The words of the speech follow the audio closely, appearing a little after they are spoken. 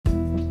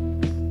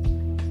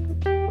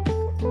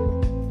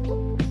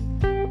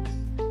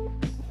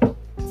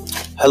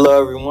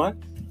Hello,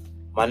 everyone.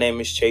 My name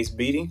is Chase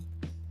Beatty,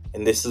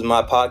 and this is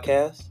my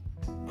podcast,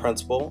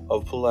 Principle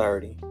of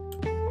Polarity.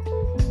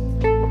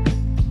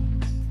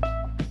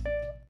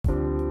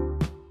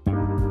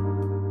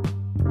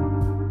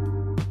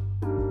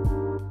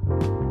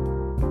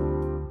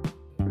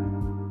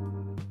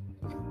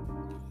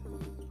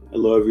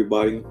 Hello,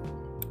 everybody.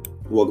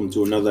 Welcome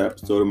to another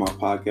episode of my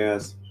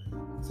podcast.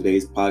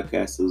 Today's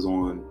podcast is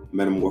on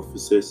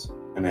metamorphosis,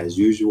 and as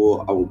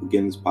usual, I will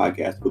begin this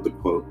podcast with a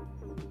quote.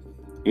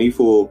 Any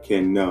fool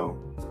can know.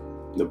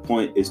 The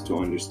point is to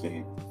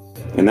understand.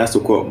 And that's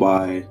a quote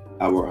by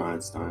Albert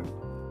Einstein.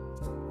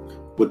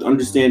 With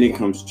understanding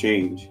comes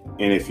change.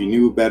 And if you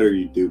knew better,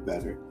 you do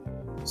better.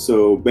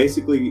 So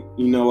basically,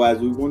 as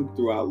we went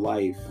throughout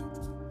life,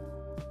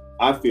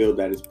 I feel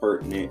that it's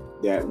pertinent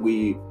that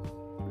we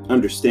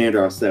understand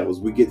ourselves.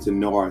 We get to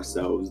know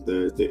ourselves,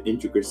 the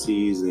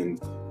intricacies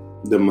and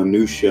the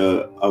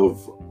minutia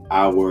of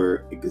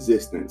our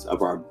existence,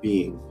 of our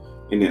being.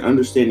 And in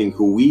understanding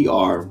who we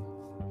are,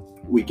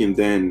 we can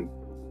then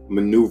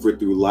maneuver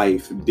through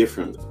life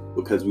differently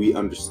because we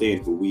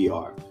understand who we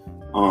are.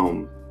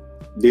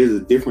 There's a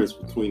difference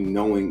between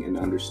knowing and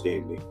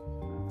understanding.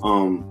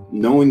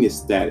 Knowing is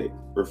static,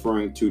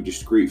 referring to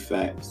discrete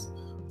facts,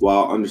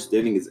 while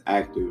understanding is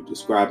active,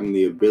 describing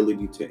the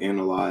ability to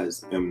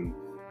analyze and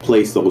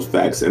place those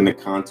facts in the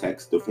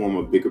context to form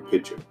a bigger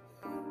picture.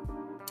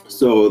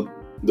 So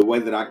the way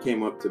that I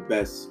came up to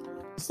best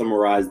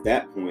summarize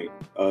that point,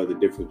 the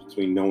difference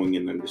between knowing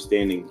and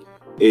understanding,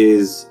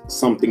 is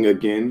something,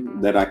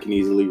 again, that I can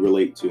easily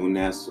relate to, and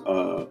that's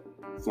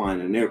flying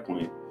an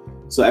airplane.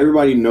 So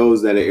everybody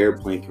knows that an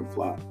airplane can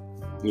fly.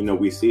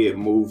 We see it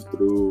move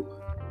through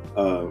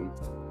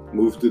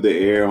the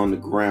air on the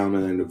ground,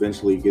 and then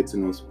eventually gets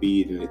enough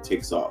speed and it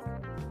takes off.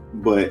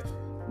 But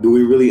do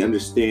we really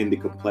understand the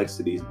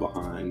complexities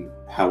behind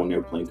how an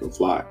airplane can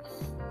fly?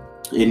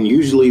 And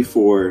usually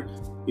for,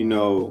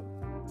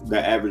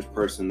 the average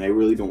person, they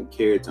really don't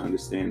care to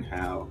understand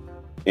how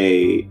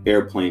a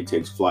airplane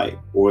takes flight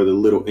or the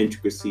little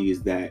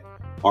intricacies that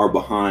are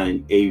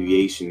behind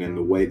aviation and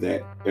the way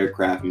that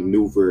aircraft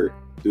maneuver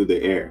through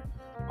the air.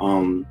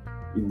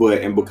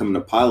 But in becoming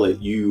a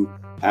pilot, you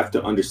have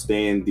to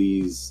understand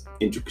these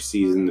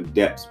intricacies and the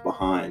depths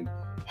behind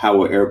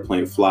how an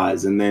airplane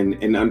flies. And then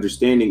in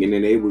understanding, it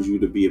enables you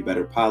to be a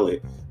better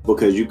pilot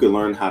because you can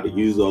learn how to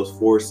use those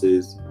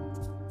forces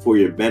for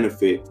your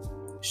benefit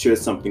should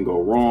something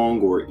go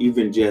wrong, or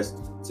even just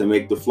to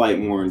make the flight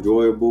more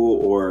enjoyable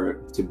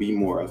or to be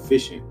more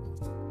efficient.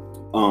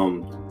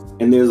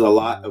 And there's a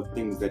lot of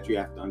things that you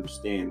have to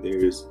understand.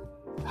 There's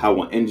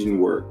how an engine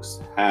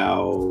works,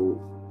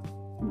 how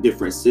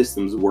different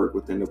systems work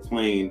within the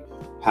plane,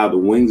 how the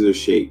wings are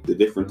shaped, the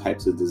different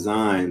types of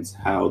designs,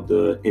 how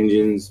the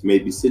engines may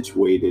be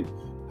situated,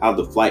 how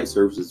the flight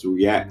surfaces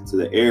react to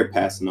the air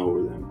passing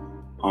over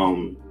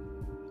them,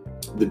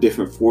 the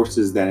different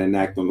forces that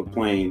enact on the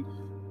plane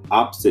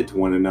opposite to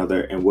one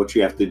another, and what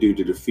you have to do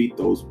to defeat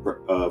those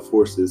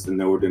forces in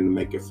order to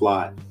make it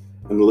fly.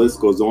 And the list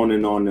goes on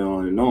and on and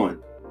on and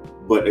on.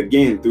 But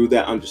again, through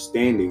that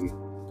understanding,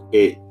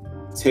 it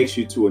takes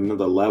you to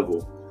another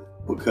level,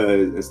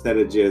 because instead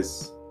of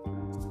just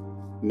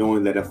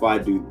knowing that if I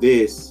do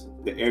this,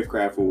 the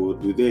aircraft will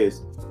do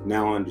this,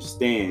 now I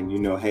understand,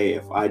 hey,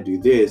 if I do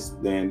this,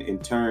 then in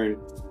turn,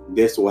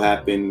 this will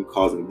happen,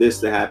 causing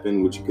this to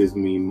happen, which gives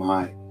me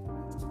my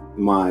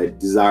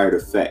desired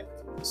effect.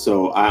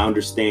 So I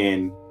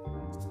understand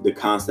the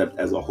concept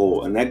as a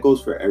whole, and that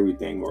goes for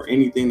everything or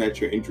anything that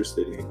you're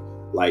interested in.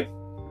 Like,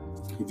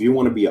 if you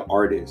want to be an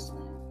artist,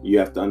 you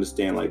have to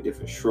understand like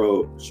different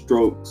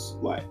strokes,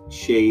 like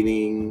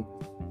shading.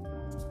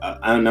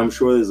 And I'm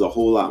sure there's a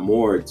whole lot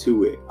more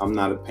to it. I'm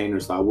not a painter,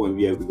 so I wouldn't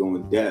be able to go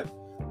in depth.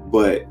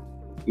 But,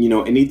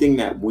 anything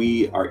that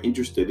we are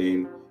interested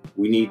in,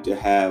 we need to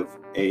have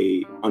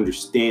a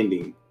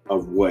understanding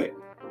of what,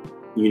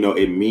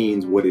 it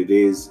means, what it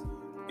is,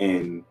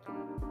 and,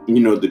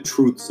 the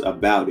truths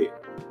about it.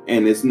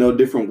 And it's no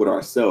different with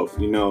ourselves.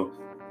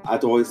 I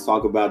always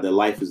talk about that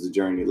life is a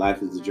journey.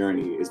 Life is a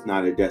journey. It's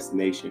not a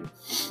destination.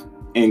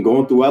 And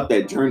going throughout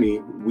that journey,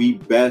 we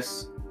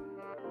best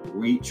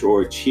reach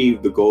or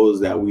achieve the goals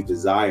that we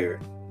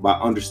desire by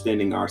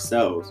understanding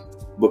ourselves.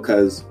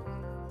 Because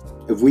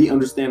if we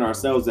understand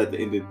ourselves at the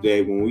end of the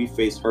day, when we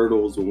face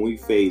hurdles, when we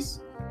face,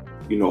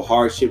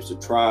 hardships or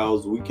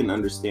trials, we can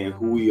understand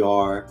who we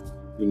are,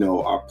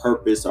 our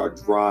purpose, our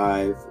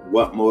drive,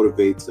 what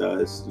motivates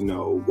us,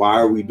 why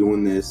are we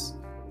doing this?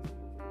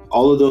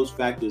 All of those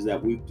factors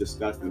that we've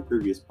discussed in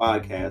previous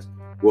podcasts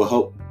will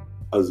help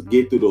us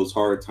get through those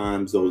hard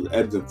times, those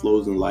ebbs and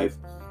flows in life,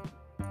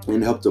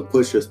 and help to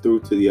push us through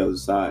to the other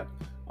side.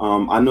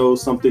 I know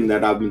something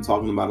that I've been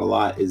talking about a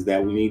lot is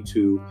that we need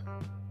to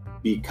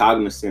be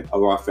cognizant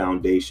of our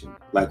foundation.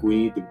 Like, we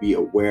need to be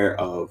aware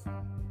of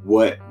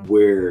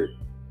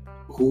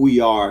who we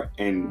are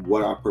and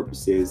what our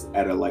purpose is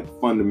at a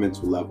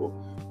fundamental level.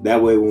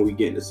 That way, when we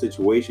get into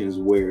situations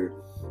where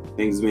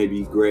things may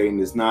be gray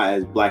and it's not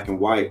as black and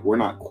white, we're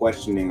not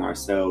questioning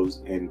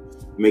ourselves and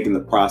making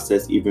the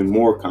process even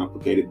more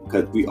complicated,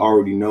 because we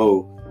already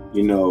know,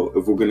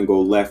 if we're going to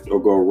go left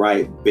or go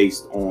right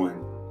based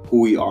on who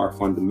we are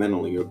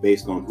fundamentally, or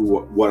based on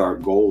what our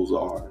goals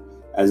are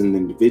as an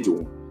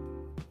individual.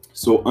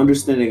 So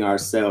understanding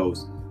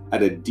ourselves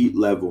at a deep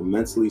level,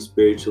 mentally,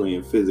 spiritually,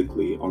 and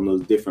physically, on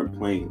those different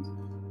planes,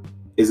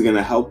 is going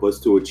to help us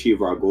to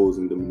achieve our goals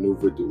and to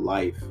maneuver through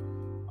life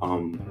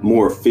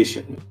more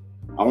efficiently.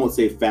 I won't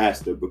say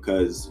faster,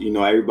 because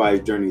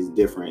everybody's journey is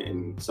different,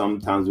 and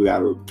sometimes we got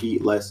to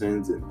repeat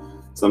lessons, and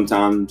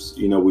sometimes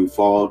we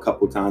fall a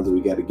couple times and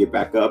we got to get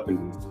back up,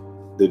 and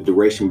the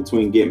duration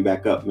between getting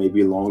back up may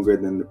be longer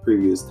than the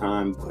previous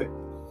time, but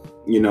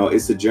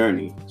it's a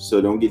journey.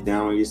 So don't get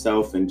down on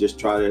yourself, and just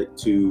try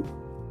to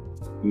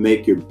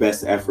make your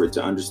best effort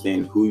to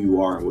understand who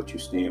you are and what you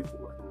stand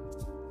for.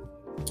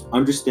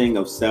 Understanding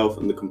of self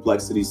and the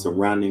complexities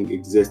surrounding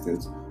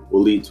existence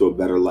will lead to a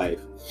better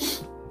life.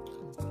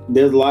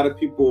 There's a lot of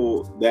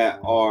people that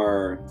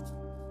are,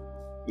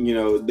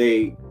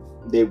 they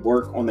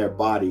work on their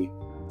body,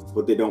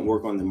 but they don't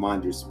work on their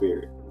mind or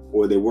spirit,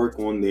 or they work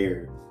on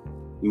their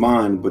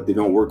mind, but they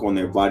don't work on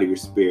their body or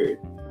spirit.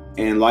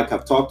 And like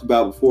I've talked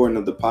about before in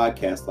other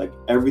podcasts, like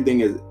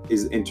everything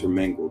is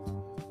intermingled.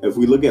 If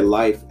we look at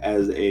life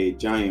as a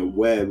giant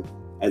web,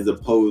 as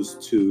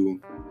opposed to,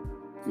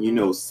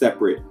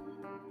 separate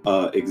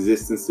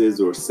existences,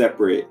 or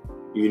separate,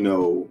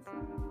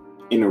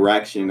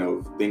 interaction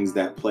of things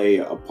that play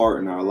a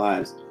part in our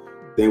lives,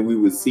 then we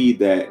would see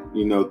that,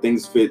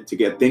 things fit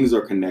together, things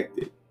are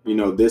connected.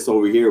 This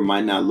over here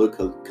might not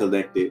look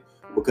connected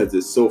because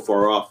it's so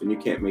far off and you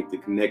can't make the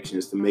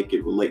connections to make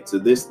it relate to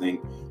this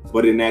thing.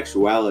 But in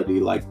actuality,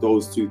 like,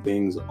 those two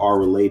things are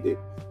related.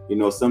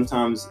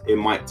 Sometimes it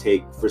might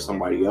take for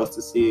somebody else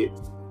to see it.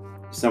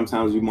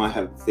 Sometimes we might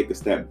have to take a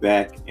step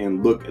back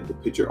and look at the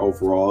picture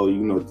overall,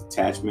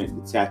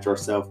 detach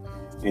ourselves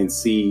and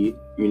see,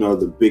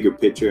 the bigger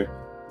picture.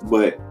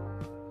 But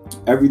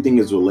everything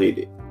is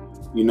related,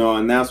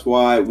 and that's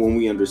why when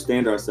we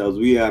understand ourselves,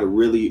 we got to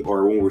really,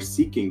 or when we're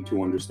seeking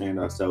to understand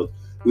ourselves,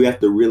 we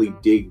have to really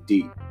dig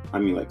deep. I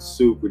mean, like,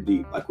 super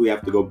deep. Like, we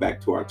have to go back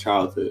to our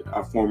childhood,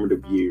 our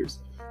formative years.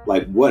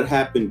 Like, what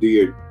happened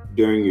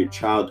during your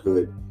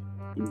childhood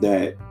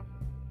that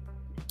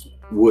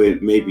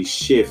would maybe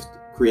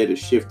create a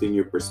shift in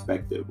your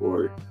perspective,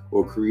 or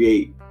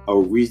create a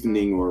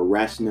reasoning or a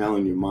rationale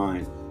in your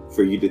mind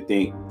for you to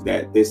think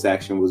that this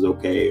action was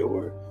okay,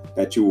 or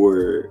that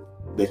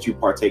you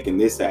partake in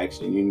this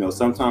action.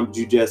 Sometimes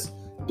you just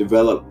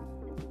develop,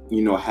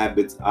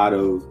 habits out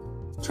of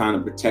trying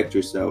to protect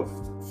yourself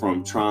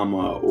from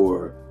trauma,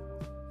 or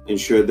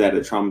ensure that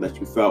a trauma that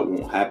you felt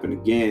won't happen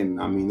again.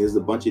 I mean, there's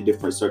a bunch of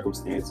different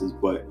circumstances,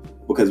 but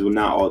because we're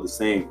not all the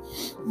same,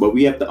 but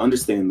we have to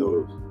understand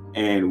those.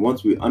 And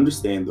once we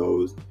understand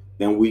those,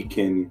 then we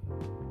can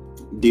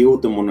deal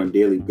with them on a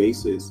daily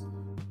basis,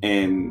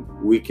 and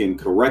we can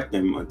correct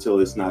them until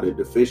it's not a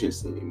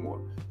deficiency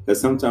anymore. Because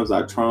sometimes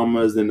our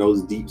traumas and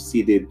those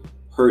deep-seated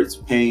hurts,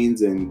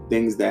 pains, and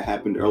things that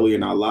happened early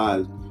in our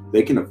lives,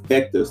 they can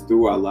affect us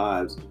through our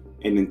lives,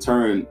 and in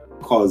turn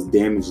cause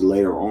damage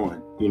later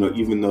on.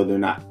 Even though they're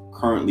not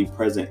currently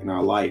present in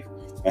our life,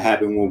 it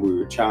happened when we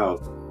were a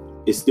child,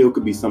 it still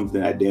could be something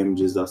that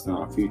damages us in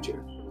our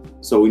future.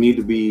 So we need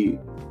to be,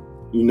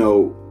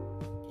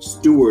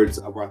 stewards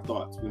of our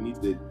thoughts. We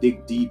need to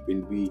dig deep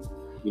and be,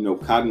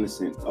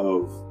 cognizant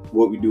of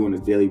what we do on a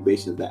daily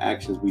basis, the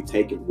actions we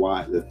take and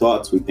why, the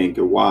thoughts we think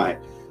and why,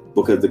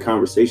 because the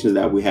conversations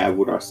that we have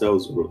with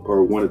ourselves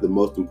are one of the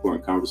most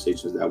important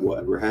conversations that we'll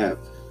ever have.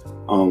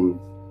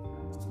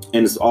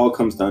 And this all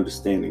comes to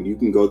understanding. You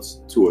can go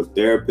to a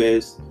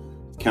therapist,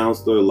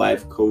 counselor,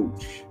 life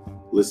coach,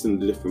 listen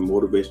to different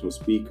motivational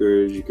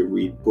speakers. You can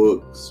read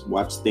books,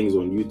 watch things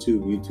on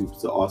YouTube.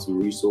 YouTube's an awesome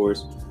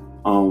resource.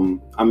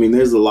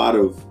 There's a lot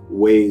of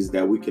ways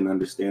that we can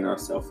understand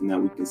ourselves and that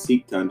we can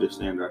seek to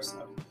understand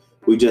ourselves.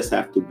 We just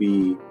have to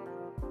be,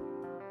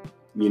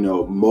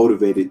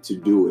 motivated to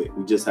do it.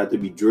 We just have to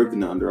be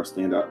driven to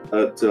understand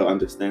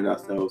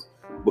ourselves,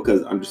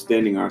 because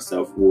understanding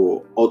ourselves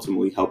will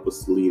ultimately help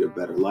us to lead a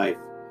better life.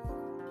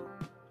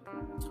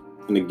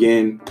 And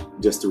again,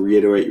 just to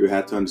reiterate, you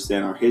have to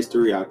understand our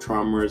history, our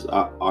traumas,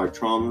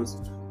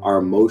 our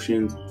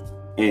emotions,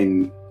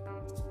 and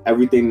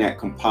everything that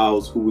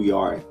compiles who we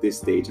are at this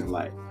stage in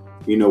life.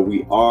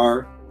 We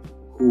are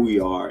who we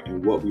are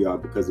and what we are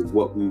because of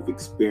what we've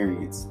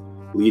experienced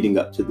leading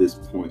up to this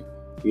point.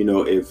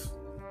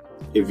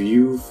 If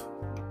you've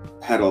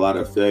had a lot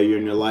of failure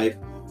in your life,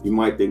 you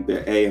might think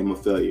that, hey, I'm a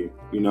failure.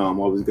 I'm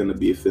always going to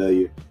be a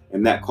failure.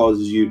 And that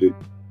causes you to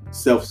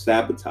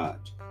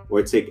self-sabotage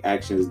or take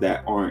actions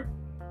that aren't,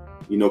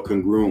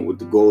 congruent with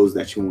the goals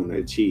that you want to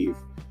achieve.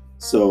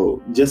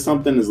 So just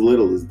something as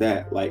little as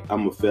that, like,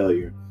 I'm a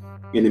failure.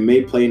 And it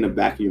may play in the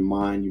back of your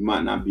mind. You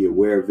might not be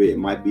aware of it. It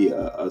might be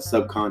a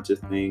subconscious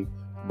thing,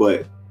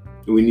 but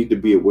we need to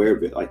be aware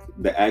of it. Like,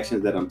 the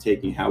actions that I'm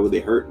taking, how would they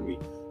hurt me?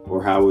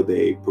 Or how would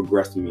they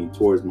progress me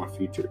towards my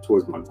future,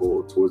 towards my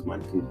goal, towards my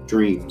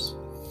dreams?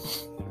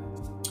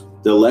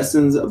 The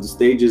lessons of the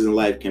stages in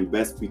life can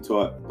best be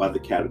taught by the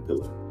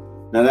caterpillar.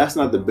 Now, that's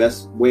not the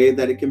best way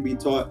that it can be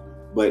taught,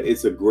 but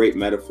it's a great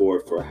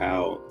metaphor for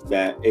how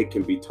that it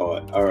can be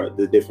taught, or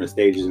the different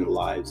stages in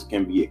lives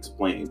can be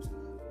explained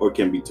or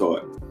can be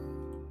taught.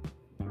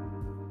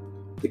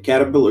 The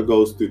caterpillar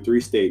goes through 3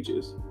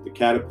 stages: the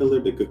caterpillar,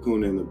 the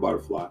cocoon, and the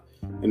butterfly.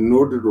 And in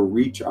order to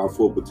reach our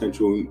full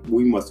potential,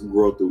 we must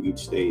grow through each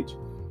stage.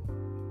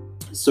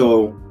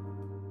 So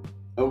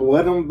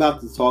what I'm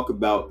about to talk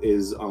about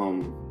is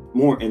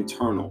more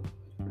internal,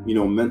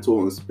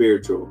 mental and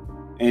spiritual.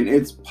 And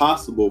it's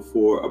possible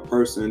for a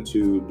person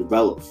to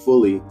develop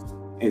fully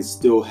and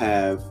still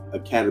have a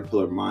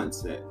caterpillar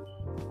mindset.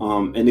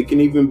 And it can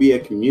even be a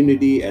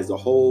community as a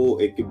whole.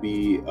 It could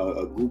be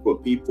a group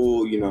of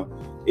people.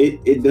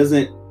 It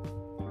doesn't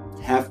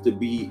have to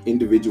be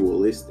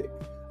individualistic.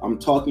 I'm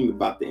talking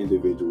about the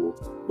individual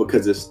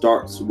because it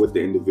starts with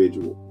the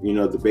individual.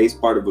 The base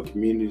part of a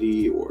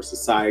community or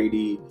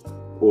society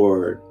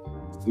or,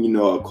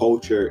 a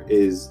culture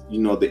is,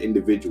 the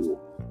individual.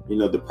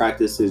 The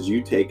practices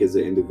you take as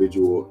an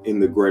individual in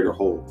the greater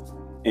whole.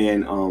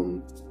 And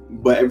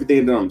but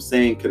everything that I'm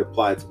saying could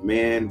apply to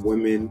men,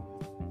 women,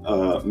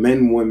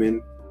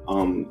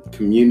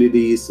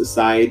 communities,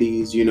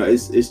 societies.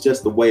 It's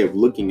just a way of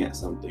looking at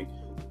something,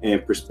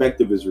 and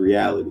perspective is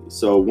reality.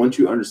 So once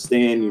you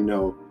understand,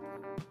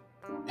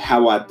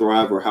 how I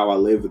thrive or how I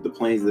live with the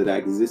planes that I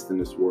exist in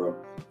this world,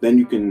 then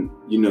you can,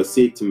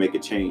 seek to make a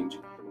change.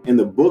 And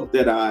the book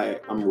that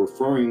I'm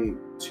referring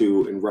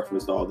to in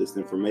reference to all this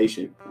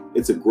information,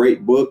 it's a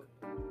great book.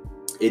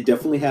 It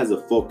definitely has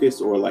a focus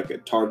or like a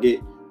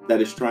target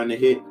that it's trying to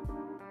hit,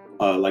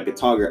 like a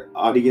target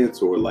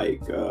audience or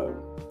like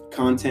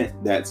content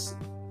that's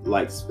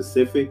like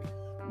specific.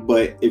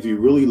 But if you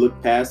really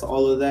look past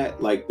all of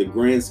that, like the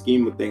grand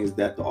scheme of things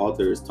that the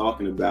author is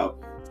talking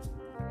about,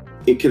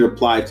 it could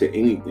apply to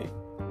anything.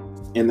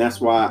 And that's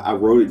why I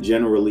wrote it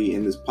generally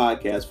in this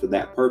podcast for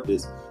that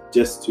purpose,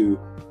 just to,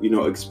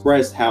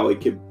 express how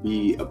it could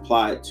be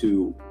applied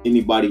to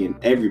anybody and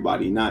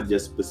everybody, not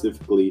just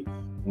specifically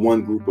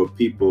one group of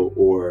people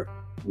or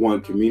one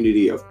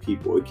community of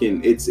people.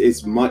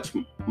 It's much,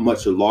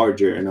 much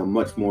larger and a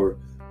much more,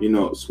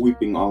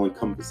 sweeping,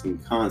 all-encompassing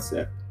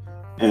concept.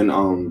 And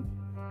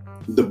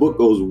the book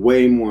goes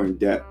way more in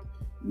depth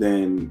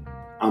than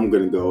I'm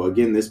going to go.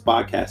 Again, this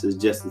podcast is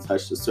just to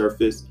touch the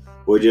surface.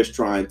 We're just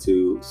trying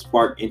to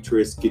spark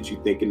interest, get you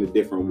thinking a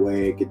different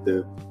way, get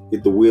the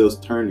wheels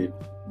turning.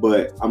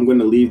 But I'm going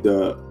to leave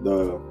the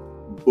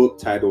book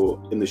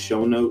title in the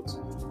show notes,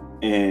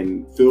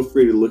 and feel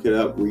free to look it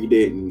up, read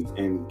it,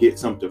 and get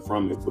something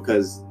from it,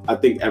 because I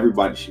think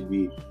everybody should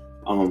be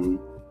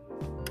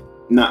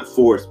not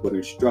forced but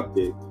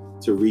instructed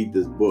to read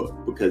this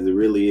book, because it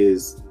really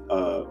is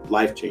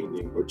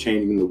life-changing, or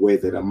changing the way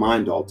that a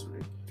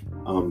mind-altering.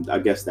 I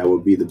guess that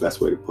would be the best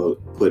way to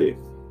put it.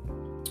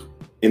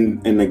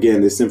 And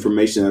again, this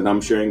information that I'm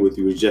sharing with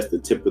you is just the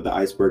tip of the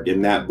iceberg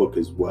in that book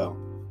as well.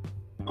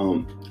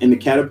 In the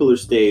caterpillar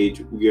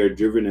stage, we are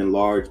driven in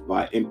large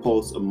by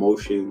impulse,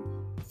 emotion,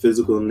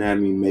 physical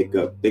anatomy,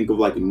 makeup. Think of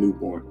like a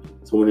newborn.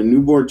 So when a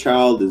newborn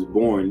child is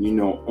born,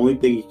 only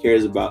thing he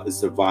cares about is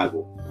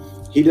survival.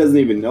 He doesn't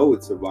even know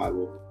it's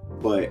survival,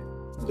 but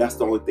that's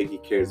the only thing he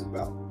cares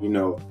about.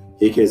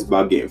 He cares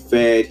about getting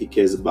fed. He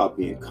cares about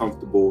being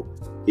comfortable.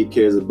 He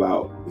cares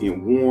about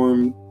being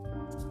warm,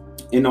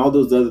 and all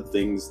those other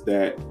things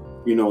that,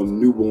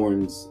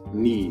 newborns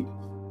need.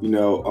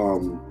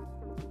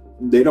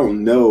 They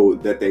don't know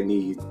that they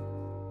need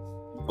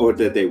or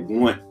that they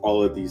want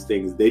all of these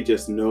things. They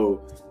just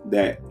know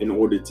that in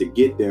order to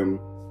get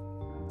them,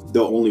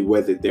 the only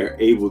way that they're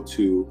able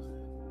to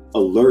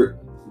alert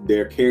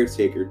their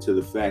caretaker to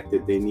the fact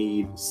that they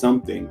need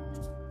something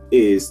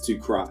is to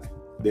cry.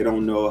 They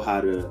don't know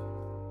how to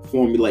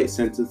formulate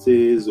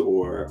sentences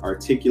or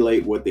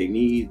articulate what they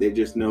need. They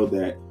just know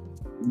that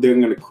they're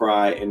going to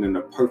cry, and in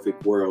a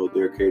perfect world,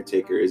 their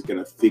caretaker is going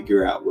to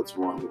figure out what's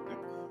wrong with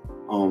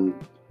them.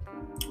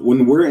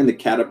 When we're in the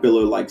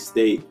caterpillar-like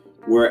state,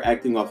 we're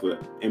acting off of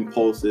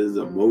impulses,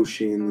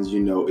 emotions.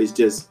 It's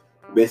just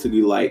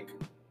basically like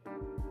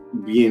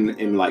being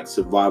in like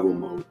survival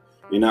mode.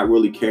 You're not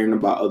really caring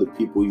about other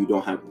people. You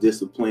don't have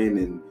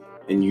discipline,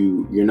 and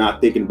you're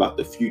not thinking about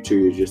the future.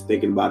 You're just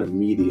thinking about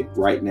immediate,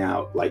 right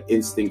now, like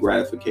instant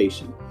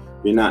gratification.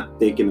 You're not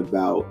thinking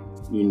about,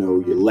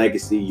 your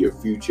legacy, your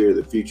future,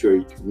 the future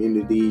of your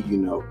community,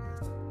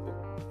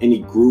 any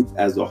group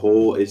as a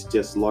whole. It's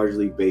just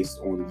largely based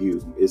on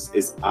you.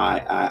 It's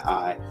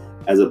I,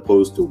 as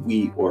opposed to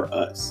we or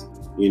us,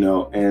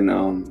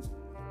 and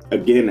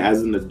again,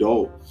 as an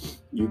adult,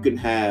 you can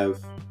have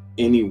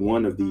any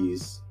one of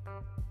these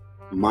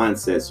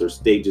mindsets or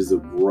stages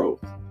of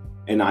growth.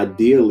 And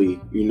ideally,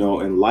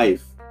 in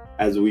life,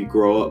 as we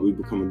grow up, we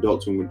become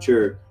adults and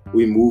mature,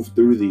 we move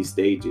through these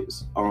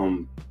stages.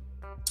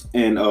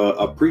 And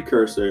a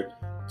precursor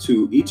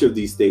to each of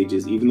these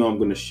stages, even though I'm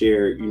going to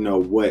share,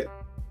 what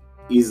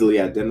easily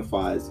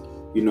identifies,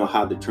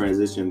 how to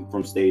transition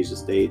from stage to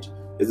stage,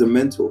 is a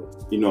mentor.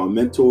 A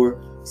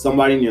mentor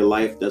somebody in your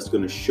life that's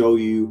going to show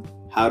you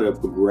how to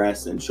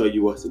progress and show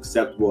you what's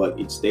acceptable at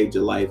each stage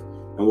of life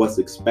and what's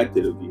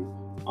expected of you.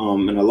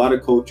 In a lot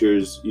of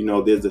cultures,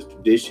 there's a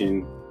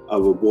tradition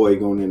of a boy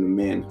going into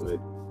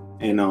manhood,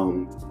 and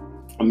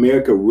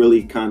America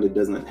really kind of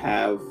doesn't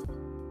have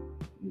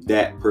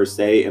that per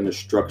se in a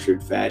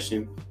structured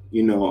fashion.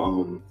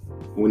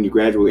 When you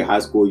graduate high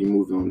school, you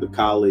move on to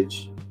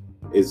college,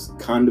 is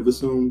kind of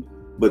assumed,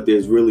 but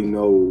there's really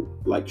no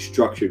like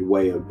structured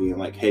way of being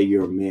like, hey,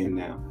 you're a man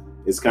now.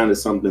 It's kind of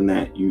something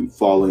that you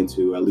fall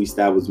into. At least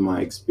that was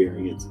my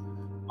experience.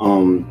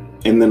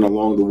 And then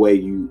along the way,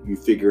 you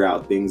figure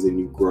out things and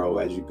you grow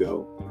as you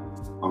go.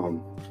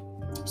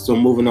 So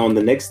moving on,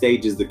 the next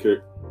stage is the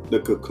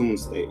cocoon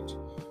stage.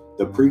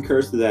 The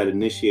precursor that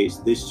initiates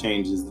this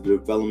change is the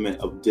development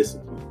of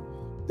discipline.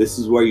 This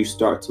is where you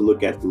start to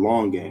look at the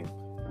long game,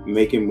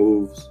 making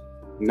moves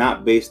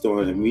not based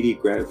on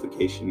immediate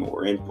gratification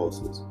or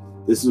impulses.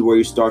 This is where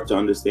you start to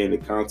understand the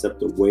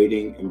concept of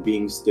waiting and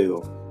being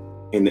still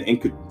and the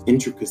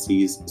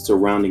intricacies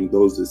surrounding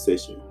those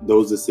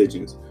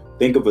decisions.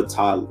 Think of a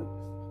toddler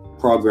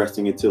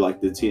progressing into like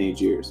the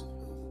teenage years.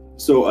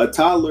 So a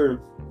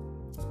toddler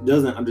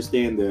doesn't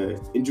understand the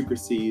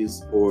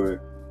intricacies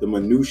or the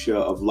minutia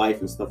of life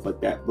and stuff like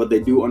that, but they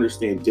do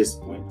understand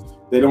discipline.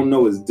 They don't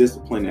know it's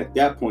discipline at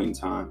that point in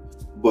time,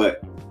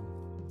 but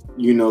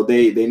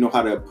they know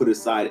how to put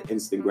aside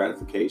instant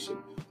gratification.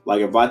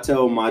 Like if I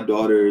tell my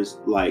daughters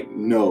like,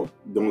 no,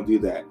 don't do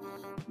that,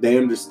 they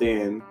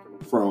understand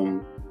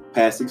from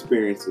past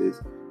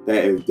experiences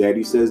that if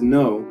daddy says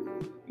no,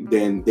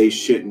 then they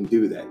shouldn't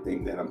do that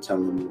thing that I'm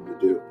telling them to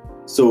do.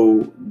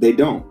 So they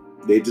don't.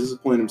 They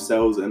discipline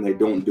themselves and they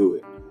don't do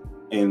it.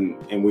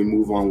 And we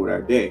move on with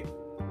our day.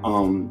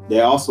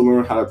 They also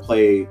learn how to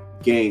play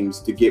games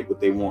to get what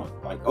they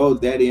want. Like, oh,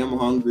 daddy, I'm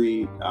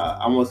hungry.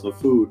 I want some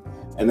food.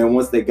 And then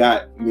once they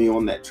got me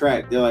on that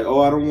track, they're like,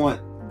 oh, I don't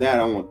want that.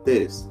 I want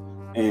this.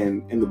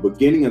 And in the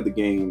beginning of the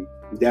game,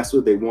 that's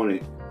what they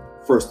wanted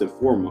first and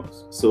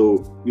foremost.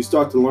 So you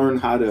start to learn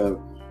how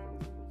to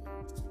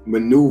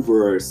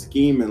maneuver or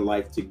scheme in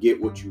life to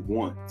get what you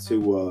want,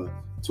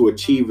 to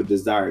achieve a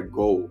desired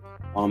goal.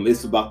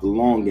 It's about the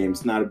long game.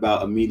 It's not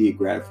about immediate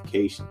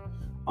gratification.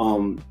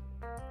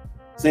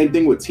 Same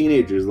thing with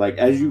teenagers. Like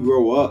as you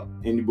grow up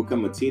and you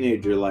become a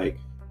teenager, like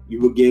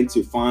you begin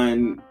to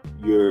find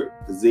your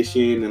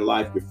position in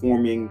life. You're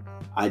forming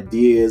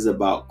ideas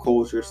about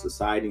culture,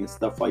 society, and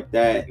stuff like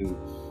that, and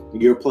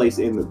your place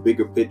in the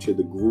bigger picture,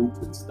 the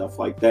group, and stuff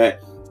like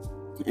that.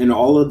 And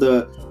all of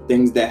the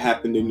things that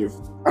happened in your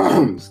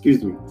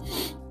excuse me,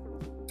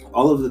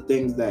 all of the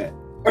things that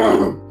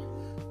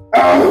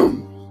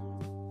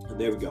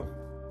there we go.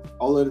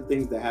 All of the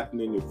things that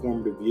happened in your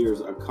formative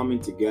years are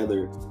coming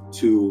together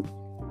to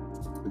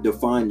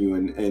define you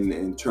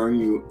and turn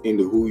you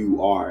into who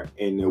you are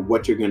and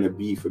what you're going to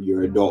be for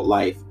your adult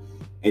life.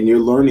 And you're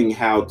learning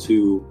how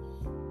to,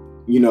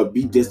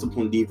 be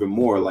disciplined even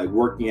more, like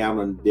working out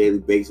on a daily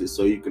basis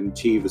so you can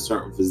achieve a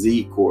certain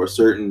physique or a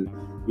certain,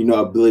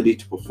 ability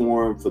to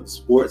perform for the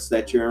sports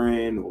that you're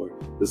in or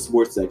the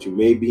sports that you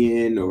may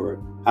be in,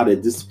 or how to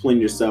discipline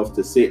yourself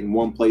to sit in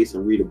one place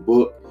and read a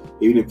book,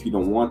 even if you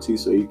don't want to,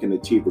 so you can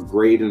achieve a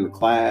grade in the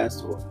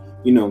class. Or,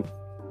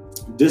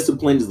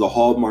 discipline is the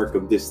hallmark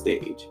of this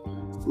stage.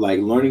 Like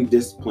learning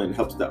discipline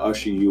helps to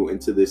usher you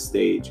into this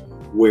stage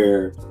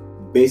where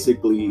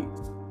basically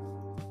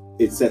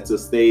it sets a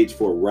stage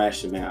for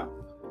rationale.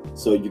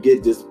 So you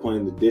get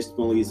disciplined, the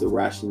discipline leads to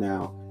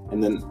rationale,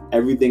 and then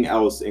everything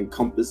else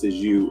encompasses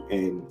you.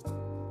 And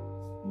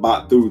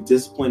through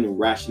discipline and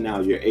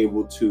rationale, you're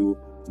able to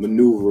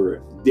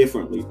maneuver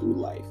differently through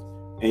life.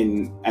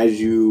 And as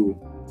you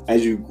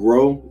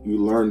grow, you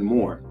learn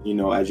more.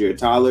 As you're a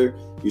toddler,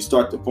 you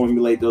start to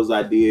formulate those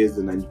ideas,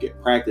 and then you get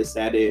practice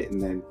at it.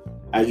 And then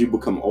as you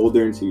become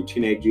older into your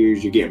teenage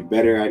years, you're getting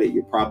better at it.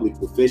 You're probably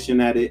proficient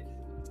at it,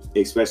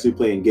 especially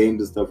playing games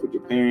and stuff with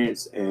your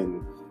parents.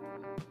 And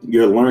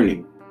you're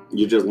learning.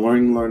 You're just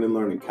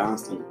learning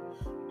constantly.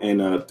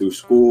 And through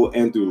school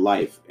and through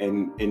life.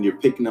 And you're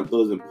picking up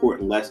those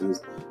important lessons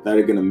that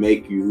are going to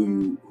make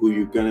you who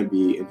you're going to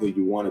be and who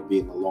you want to be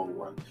in the long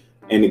run.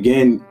 And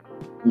again,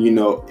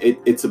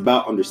 it's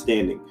about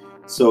understanding.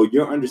 So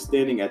your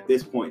understanding at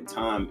this point in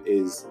time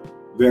is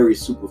very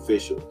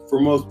superficial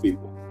for most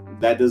people.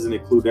 That doesn't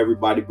include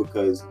everybody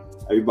because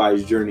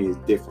everybody's journey is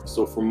different.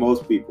 So for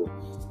most people,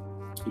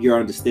 your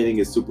understanding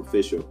is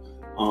superficial.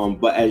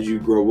 But as you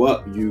grow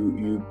up,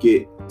 you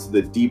get to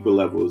the deeper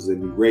levels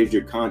and you raise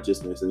your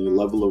consciousness and your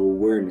level of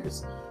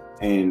awareness,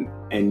 and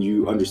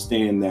you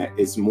understand that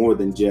it's more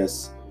than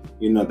just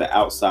the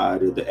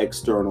outside or the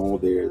external.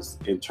 There's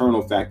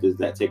internal factors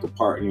that take a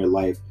part in your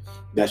life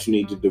that you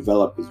need to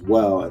develop as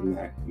well, and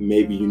that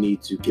maybe you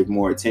need to give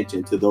more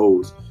attention to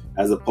those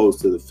as opposed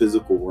to the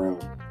physical realm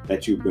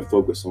that you've been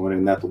focused on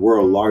and that the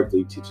world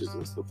largely teaches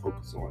us to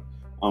focus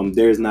on.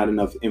 There's not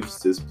enough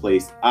emphasis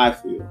placed, I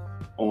feel,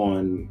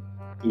 on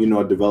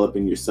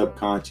developing your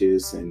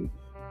subconscious and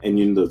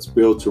the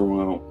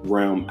spiritual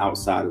realm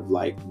outside of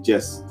like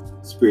just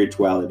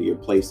spirituality, a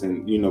place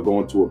and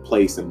going to a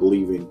place and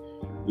believing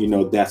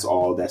that's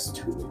all that's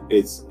to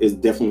it. It's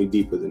definitely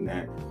deeper than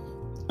that.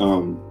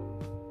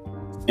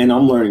 And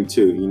I'm learning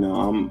too.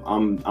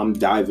 I'm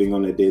diving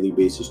on a daily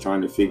basis,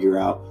 trying to figure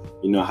out,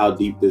 how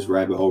deep this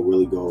rabbit hole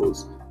really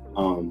goes.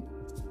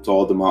 To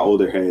all of my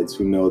older heads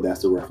who know,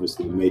 that's a reference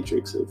to the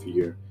Matrix. If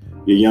you're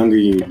younger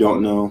and you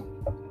don't know,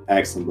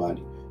 ask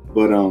somebody.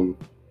 But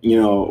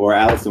or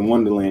Alice in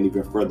Wonderland,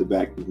 even further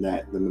back than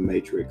that, than the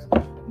Matrix.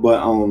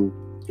 But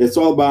it's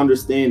all about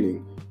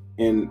understanding,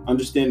 and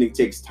understanding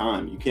takes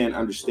time. You can't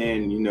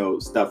understand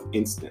stuff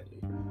instantly.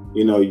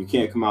 You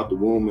can't come out the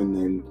womb and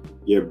then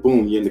you're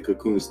in the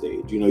cocoon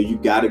stage. You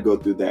got to go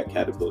through that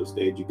caterpillar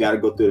stage. You got to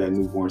go through that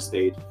newborn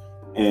stage,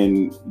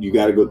 and you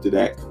got to go through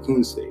that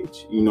cocoon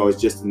stage.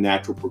 It's just a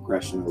natural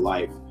progression of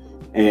life.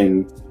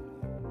 And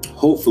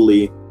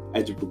hopefully,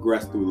 as you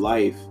progress through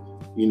life,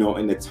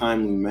 in a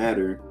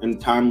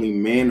timely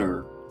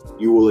manner,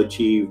 you will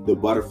achieve the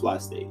butterfly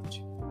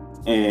stage.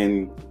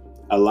 And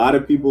a lot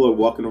of people are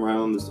walking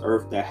around on this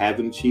earth that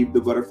haven't achieved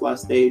the butterfly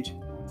stage.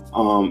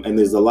 And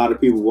there's a lot of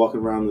people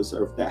walking around this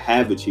earth that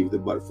have achieved the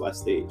butterfly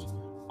stage.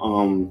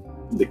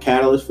 The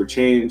catalyst for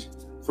change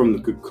from the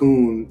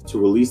cocoon to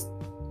release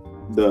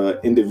the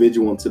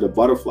individual into the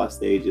butterfly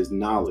stage is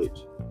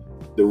knowledge.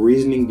 The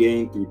reasoning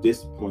gained through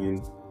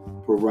discipline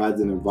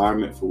provides an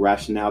environment for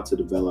rationale to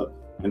develop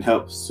and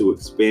helps to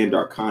expand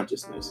our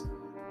consciousness.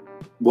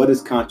 What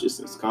is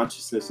consciousness?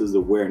 Consciousness is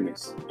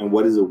awareness. And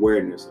what is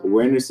awareness?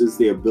 Awareness is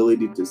the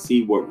ability to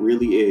see what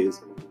really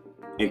is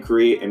and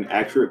create an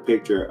accurate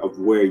picture of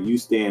where you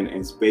stand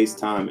in space,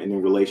 time, and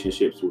in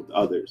relationships with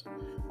others.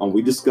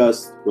 We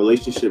discussed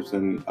relationships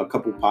in a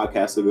couple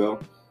podcasts ago,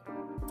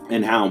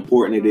 and how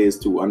important it is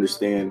to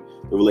understand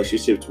the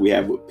relationships we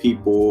have with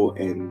people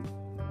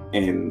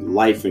and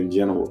life in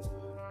general.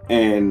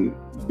 And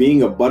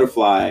being a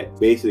butterfly,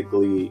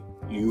 basically,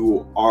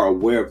 you are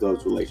aware of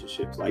those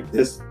relationships. Like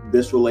this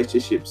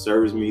relationship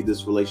serves me,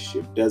 this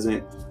relationship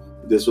doesn't.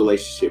 This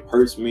relationship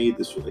hurts me,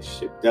 this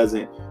relationship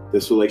doesn't.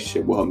 This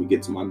relationship will help me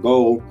get to my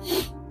goal.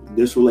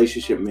 This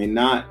relationship may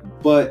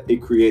not, but it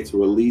creates a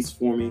release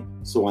for me,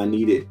 so I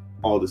need it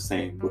all the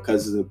same,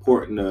 because it's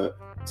important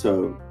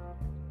to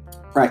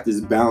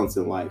practice balance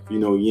in life,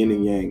 yin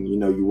and yang.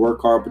 You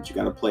work hard, but you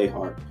got to play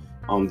hard.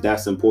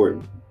 That's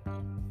important.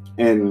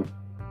 And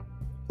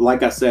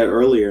like I said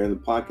earlier in the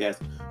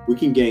podcast, we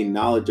can gain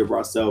knowledge of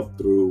ourselves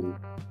through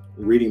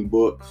reading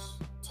books,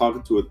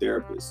 talking to a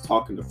therapist,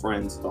 talking to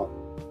friends,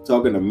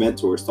 talking to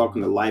mentors,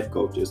 talking to life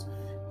coaches.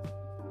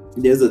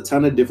 There's a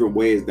ton of different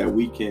ways that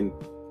we can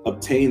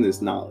obtain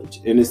this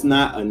knowledge. And it's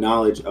not a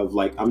knowledge of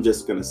like, I'm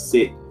just going to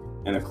sit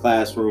in a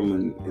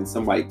classroom and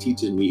somebody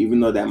teaches me,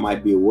 even though that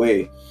might be a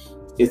way.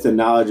 It's a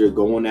knowledge of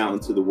going out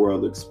into the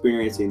world,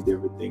 experiencing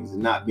different things,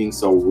 and not being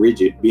so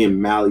rigid,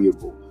 being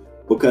malleable.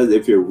 Because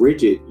if you're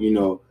rigid,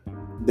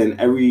 then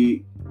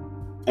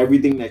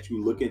everything that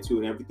you look into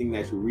and everything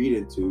that you read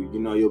into,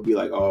 you'll be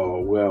like, oh,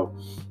 well,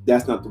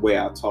 that's not the way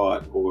I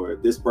taught, or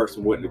this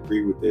person wouldn't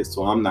agree with this,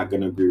 so I'm not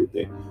going to agree with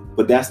it.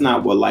 But that's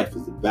not what life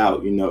is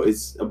about.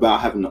 It's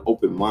about having an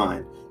open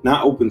mind,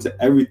 not open to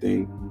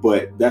everything,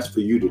 but that's for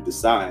you to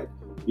decide.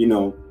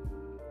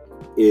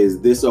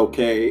 Is this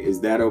okay? Is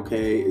that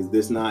okay? Is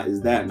this not?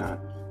 Is that not?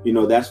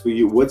 That's for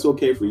you. What's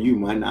okay for you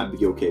might not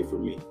be okay for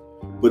me.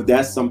 But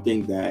that's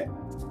something that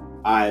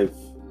I've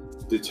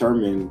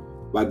determined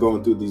by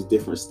going through these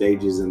different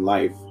stages in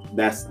life.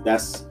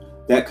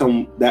 That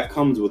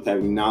comes with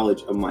having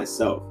knowledge of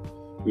myself.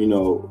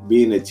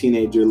 Being a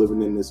teenager,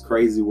 living in this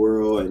crazy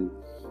world, and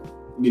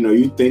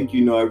you think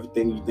you know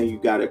everything, you think you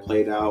got it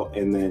played out,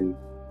 and then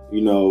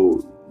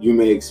you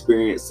may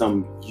experience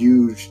some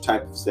huge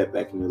type of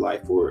setback in your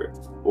life,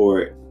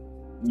 or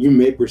you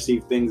may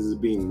perceive things as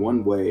being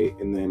one way,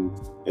 and then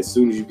as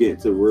soon as you get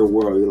into the real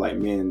world, you're like,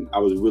 man, I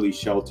was really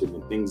sheltered,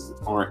 and things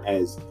aren't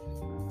as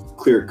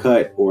clear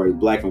cut or as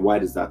black and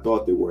white as I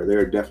thought they were. There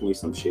are definitely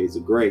some shades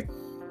of gray.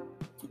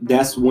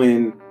 That's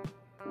when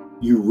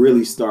you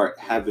really start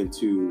having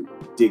to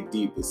dig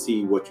deep and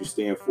see what you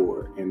stand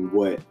for and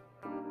what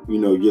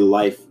your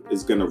life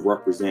is going to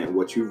represent and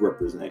what you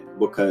represent.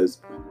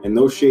 Because in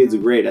those shades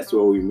of gray, that's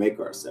where we make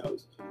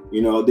ourselves.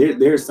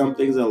 There are some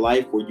things in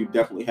life where you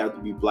definitely have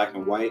to be black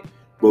and white,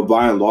 but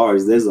by and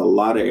large, there's a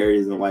lot of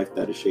areas in life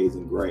that are shades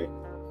of gray.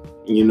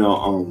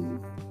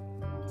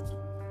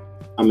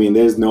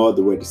 There's no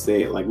other way to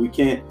say it. Like we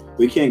can't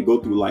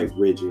go through life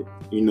rigid.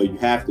 You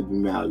have to be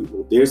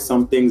malleable. There's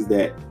some things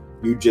that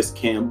you just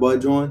can't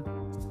budge on.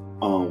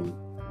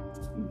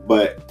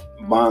 But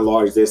by and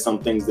large, there's some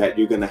things that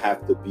you're gonna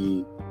have to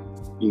be,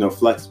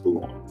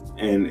 flexible on.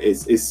 And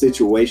it's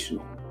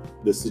situational.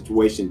 The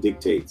situation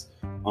dictates.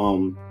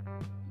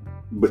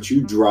 But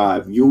you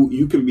drive.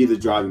 You can be the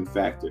driving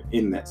factor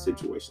in that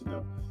situation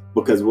though.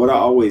 Because what I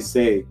always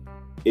say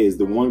is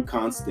the one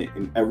constant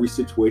in every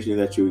situation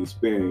that you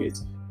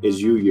experience is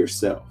you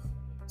yourself.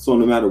 So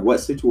no matter what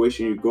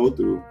situation you go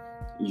through,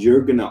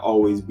 you're going to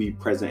always be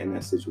present in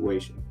that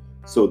situation.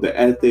 So the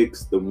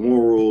ethics, the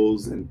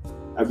morals, and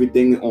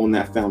everything on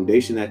that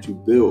foundation that you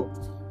built,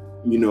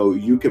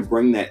 you can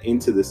bring that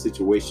into the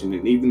situation.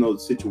 And even though the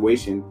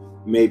situation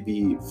may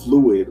be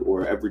fluid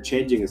or ever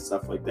changing and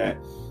stuff like that,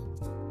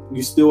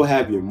 you still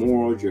have your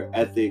morals, your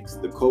ethics,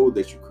 the code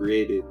that you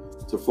created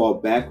to fall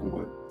back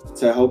on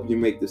to help you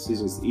make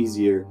decisions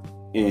easier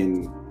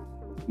and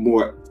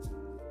more,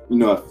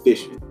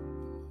 efficient.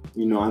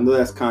 I know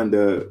that's kind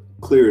of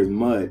clear as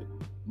mud,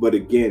 but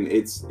again,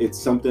 it's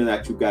something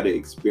that you got to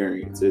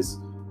experience.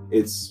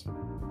 It's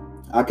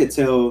I could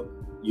tell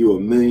you a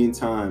million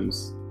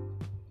times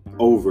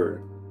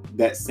over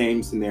that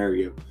same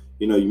scenario.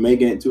 You may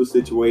get into a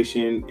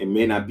situation, it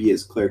may not be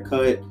as clear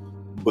cut,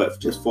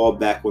 but just fall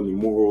back on your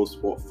morals,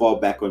 fall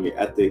back on your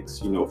ethics,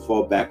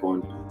 fall back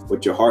on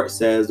what your heart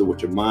says or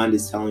what your mind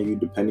is telling you,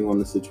 depending on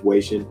the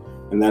situation,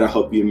 and that'll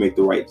help you to make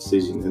the right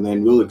decision. And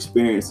then you'll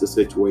experience the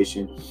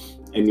situation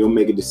and you'll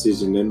make a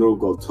decision and it'll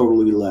go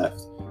totally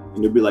left.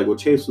 And you'll be like, well,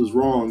 Chase was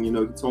wrong, he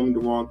told me the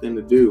wrong thing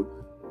to do.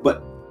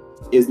 But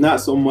it's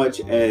not so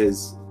much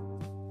as,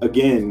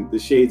 again, the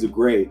shades of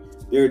gray.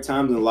 There are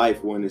times in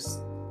life when it's,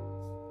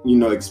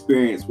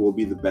 experience will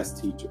be the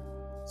best teacher.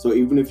 So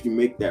even if you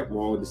make that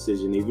wrong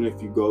decision, even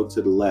if you go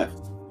to the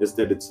left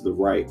instead of to the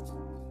right,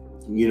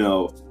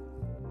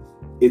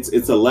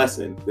 it's a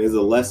lesson. There's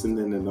a lesson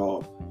in it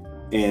all.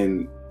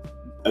 And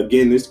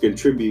again, this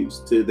contributes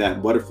to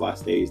that butterfly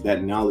stage,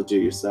 that knowledge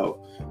of yourself,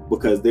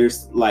 because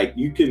there's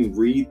you can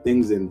read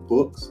things in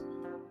books,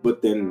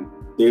 but then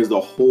there's a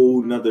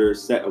whole nother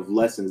set of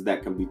lessons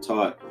that can be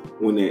taught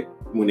when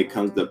it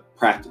comes to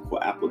practical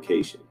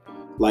application.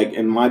 Like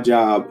in my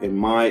job, in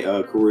my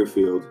career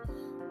field,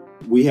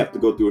 we have to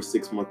go through a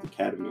 6-month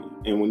academy.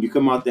 And when you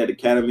come out that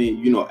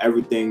academy,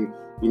 everything,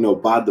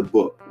 by the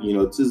book.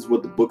 This is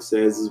what the book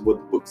says, this is what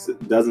the book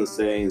doesn't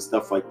say, and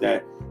stuff like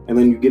that. And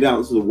then you get out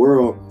into the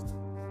world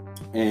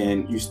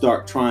and you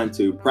start trying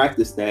to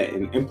practice that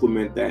and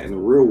implement that in the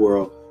real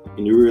world,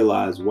 and you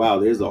realize, wow,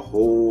 there's a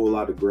whole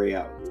lot of gray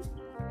out here.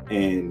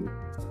 And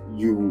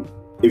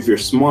if you're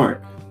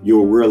smart,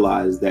 you'll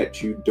realize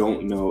that you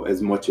don't know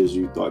as much as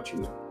you thought you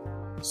know.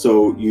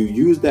 So you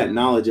use that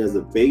knowledge as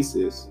a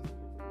basis,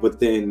 but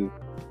then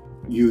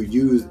you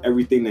use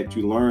everything that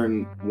you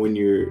learn when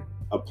you're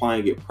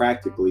applying it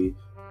practically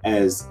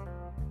as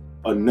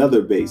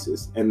another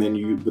basis. And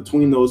then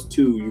between those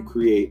two, you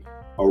create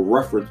a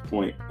reference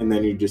point, and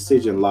then your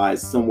decision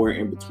lies somewhere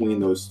in between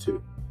those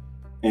two.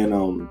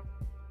 And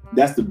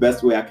that's the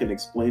best way I can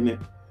explain it.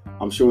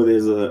 I'm sure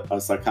there's a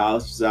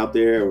psychologist out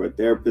there or a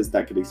therapist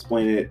that could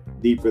explain it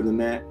deeper than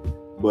that,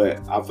 but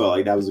I felt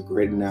like that was a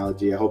great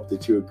analogy. I hope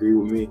that you agree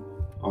with me.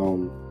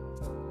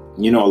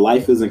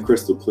 Life isn't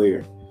crystal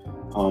clear,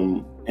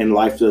 and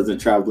life doesn't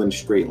travel in a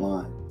straight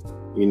line.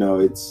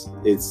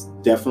 It's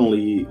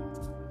definitely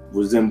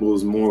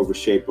resembles more of a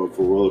shape of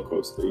a roller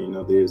coaster.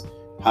 There's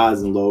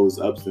highs and lows,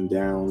 ups and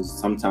downs.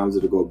 Sometimes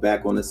it'll go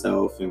back on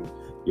itself and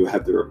you'll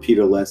have to repeat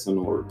a lesson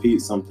or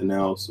repeat something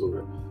else,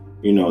 or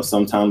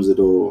sometimes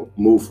it'll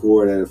move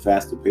forward at a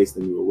faster pace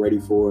than you were ready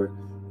for.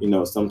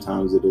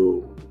 Sometimes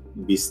it'll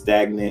be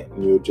stagnant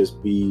and you'll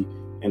just be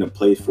in a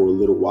place for a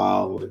little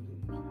while.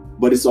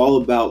 But it's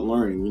all about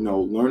learning.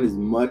 Learn as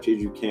much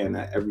as you can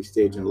at every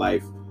stage in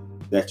life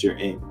that you're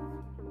in,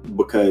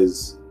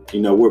 because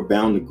we're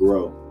bound to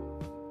grow.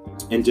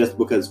 And just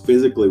because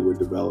physically we're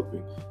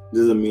developing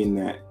doesn't mean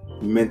that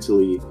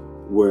mentally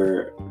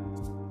we're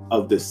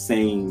of the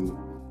same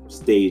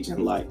stage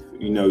in life.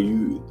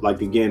 You,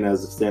 again,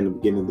 as I said in the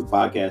beginning of the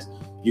podcast,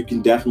 you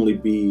can definitely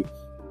be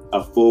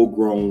a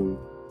full-grown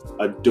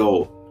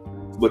adult,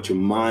 but your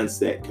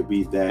mindset could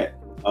be that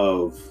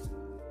of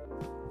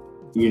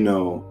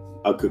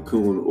a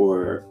cocoon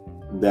or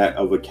that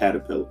of a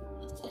caterpillar.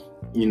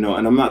 And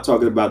I'm not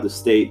talking about the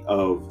state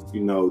of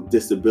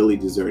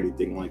disabilities or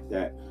anything like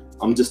that.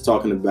 I'm just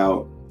talking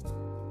about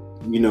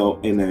in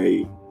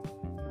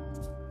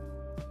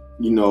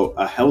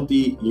a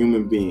healthy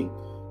human being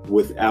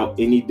without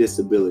any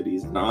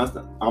disabilities. And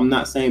I'm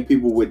not saying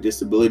people with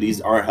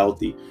disabilities are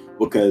healthy,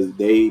 because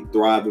they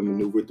thrive and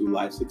maneuver through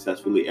life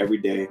successfully every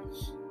day.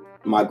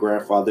 My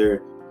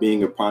grandfather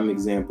being a prime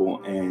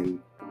example, and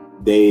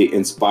they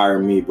inspire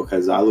me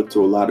because I look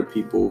to a lot of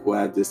people who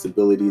have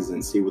disabilities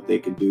and see what they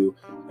can do,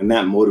 and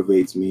that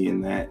motivates me.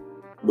 And that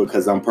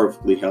because I'm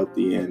perfectly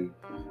healthy, and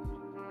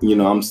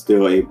I'm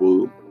still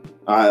able,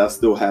 I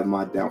still have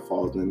my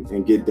downfalls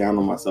and get down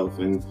on myself.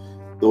 And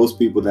those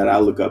people that I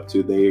look up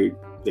to,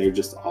 they're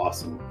just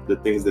awesome. The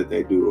things that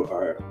they do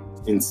are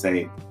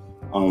insane.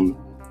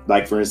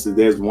 Like for instance,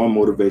 there's one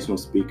motivational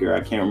speaker,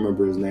 I can't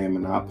remember his name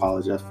and I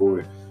apologize for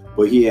it,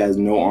 but he has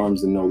no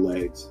arms and no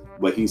legs,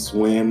 but he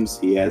swims,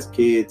 he has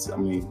kids. I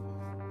mean,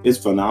 it's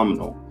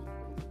phenomenal.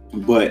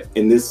 But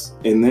in this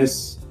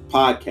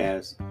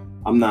podcast,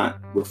 I'm not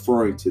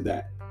referring to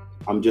that.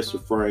 I'm just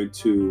referring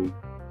to,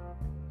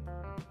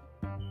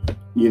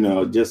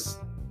 just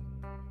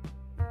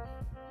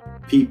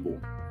people.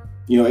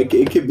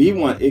 It could be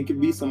one. It could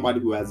be somebody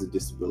who has a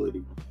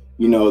disability.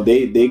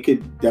 They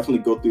could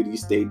definitely go through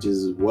these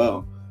stages as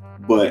well.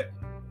 But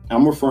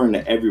I'm referring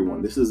to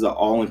everyone. This is an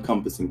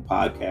all-encompassing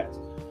podcast.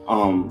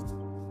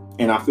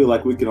 And I feel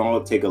like we can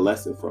all take a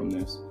lesson from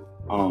this.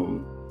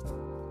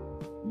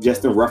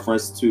 Just in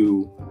reference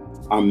to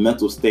our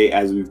mental state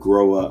as we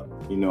grow up.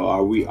 You know,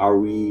 are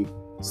we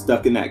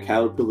stuck in that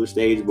caterpillar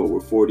stage, but we're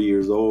 40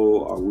 years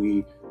old? Are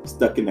we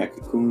stuck in that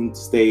cocoon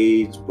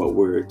stage, but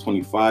we're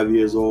 25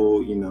 years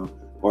old? You know,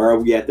 or are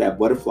we at that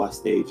butterfly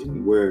stage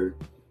and we're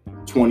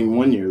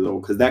 21 years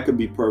old? Because that could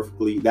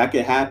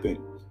happen.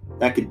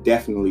 That could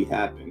definitely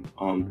happen.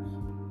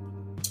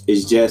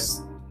 It's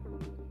just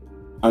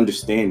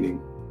understanding.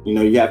 You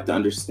know, you have to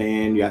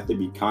understand. You have to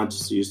be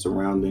conscious of your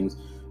surroundings.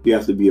 You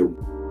have to be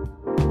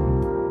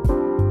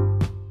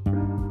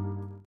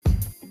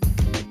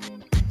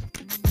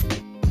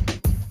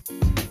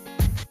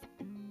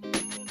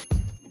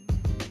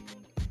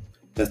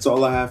That's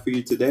all I have for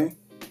you today.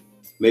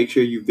 Make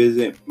sure you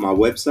visit my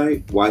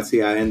website,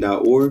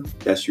 ytin.org.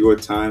 That's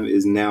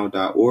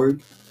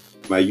yourtimeisnow.org.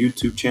 My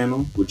YouTube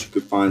channel, which you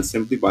can find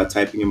simply by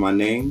typing in my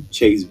name,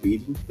 Chase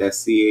Beatty.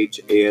 That's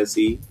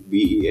ChaseBeatty.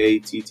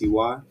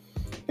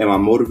 And my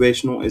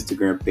motivational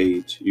Instagram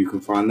page. You can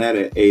find that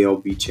at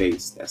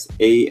ALBChase. That's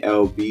ALBCHASE.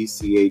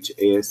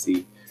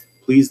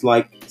 Please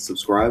like,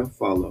 subscribe, and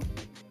follow.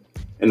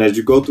 And as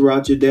you go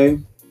throughout your day,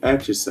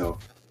 ask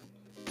yourself,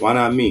 why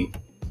not me?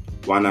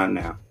 Why not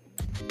now?